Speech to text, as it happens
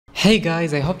Hey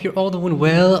guys, I hope you're all doing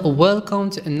well. Welcome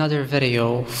to another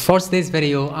video. For today's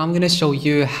video, I'm gonna show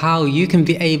you how you can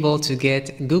be able to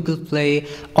get Google Play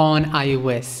on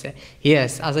iOS.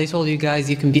 Yes, as I told you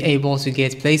guys, you can be able to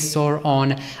get Play Store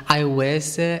on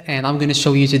iOS, and I'm gonna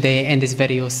show you today in this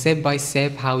video step by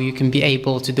step how you can be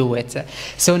able to do it.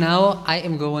 So now I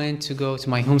am going to go to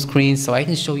my home screen so I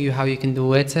can show you how you can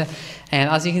do it. And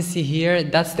as you can see here,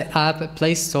 that's the app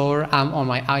Play Store. I'm on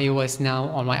my iOS now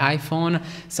on my iPhone.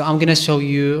 So I'm gonna show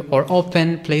you or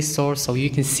open Play Store so you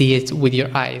can see it with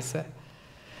your eyes.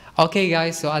 Okay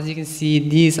guys, so as you can see,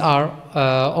 these are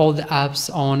all the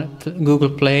apps on Google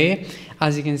Play.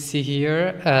 As you can see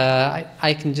here,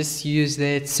 I can just use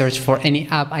it, search for any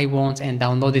app I want and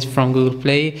download it from Google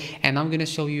Play. And I'm gonna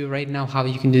show you right now how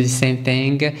you can do the same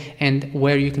thing and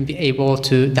where you can be able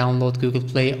to download Google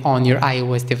Play on your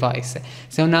iOS device.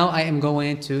 So now I am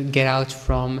going to get out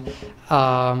from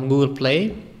Google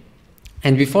Play.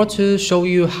 And before to show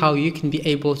you how you can be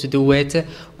able to do it,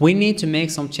 we need to make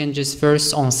some changes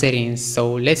first on settings.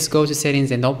 So let's go to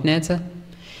settings and open it.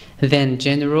 Then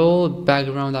general,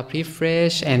 background app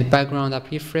refresh, and background app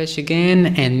refresh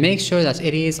again, and make sure that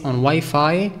it is on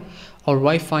Wi-Fi or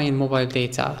Wi-Fi and mobile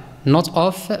data. Not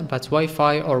off, but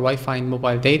Wi-Fi or Wi-Fi and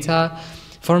mobile data.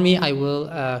 For me, I will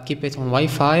keep it on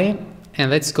Wi-Fi. And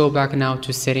let's go back now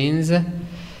to settings.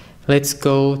 Let's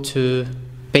go to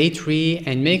battery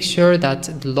and make sure that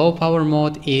the low power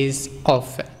mode is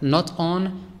off, not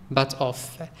on but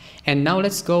off. And now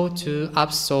let's go to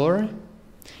App Store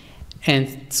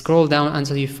and scroll down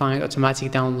until you find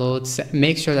automatic downloads.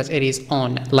 Make sure that it is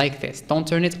on like this. Don't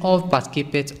turn it off but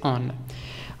keep it on.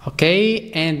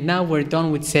 Okay, and now we're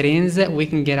done with settings. We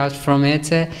can get out from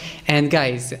it. And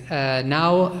guys,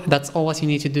 now that's all what you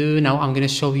need to do. Now I'm gonna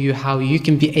show you how you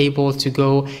can be able to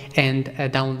go and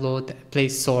download Play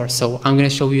Store. So I'm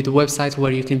gonna show you the website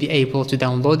where you can be able to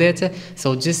download it.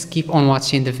 So just keep on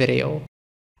watching the video.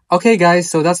 Okay guys,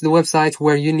 so that's the website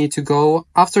where you need to go.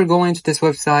 After going to this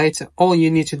website, all you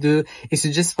need to do is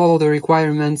to just follow the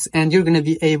requirements and you're going to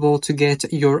be able to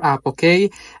get your app, okay?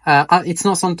 It's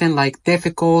not something like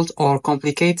difficult or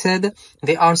complicated.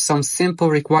 There are some simple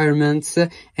requirements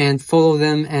and follow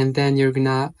them and then you're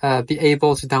going to be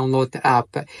able to download the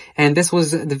app. And this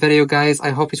was the video guys. I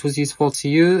hope it was useful to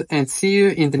you and see you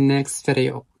in the next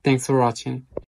video. Thanks for watching.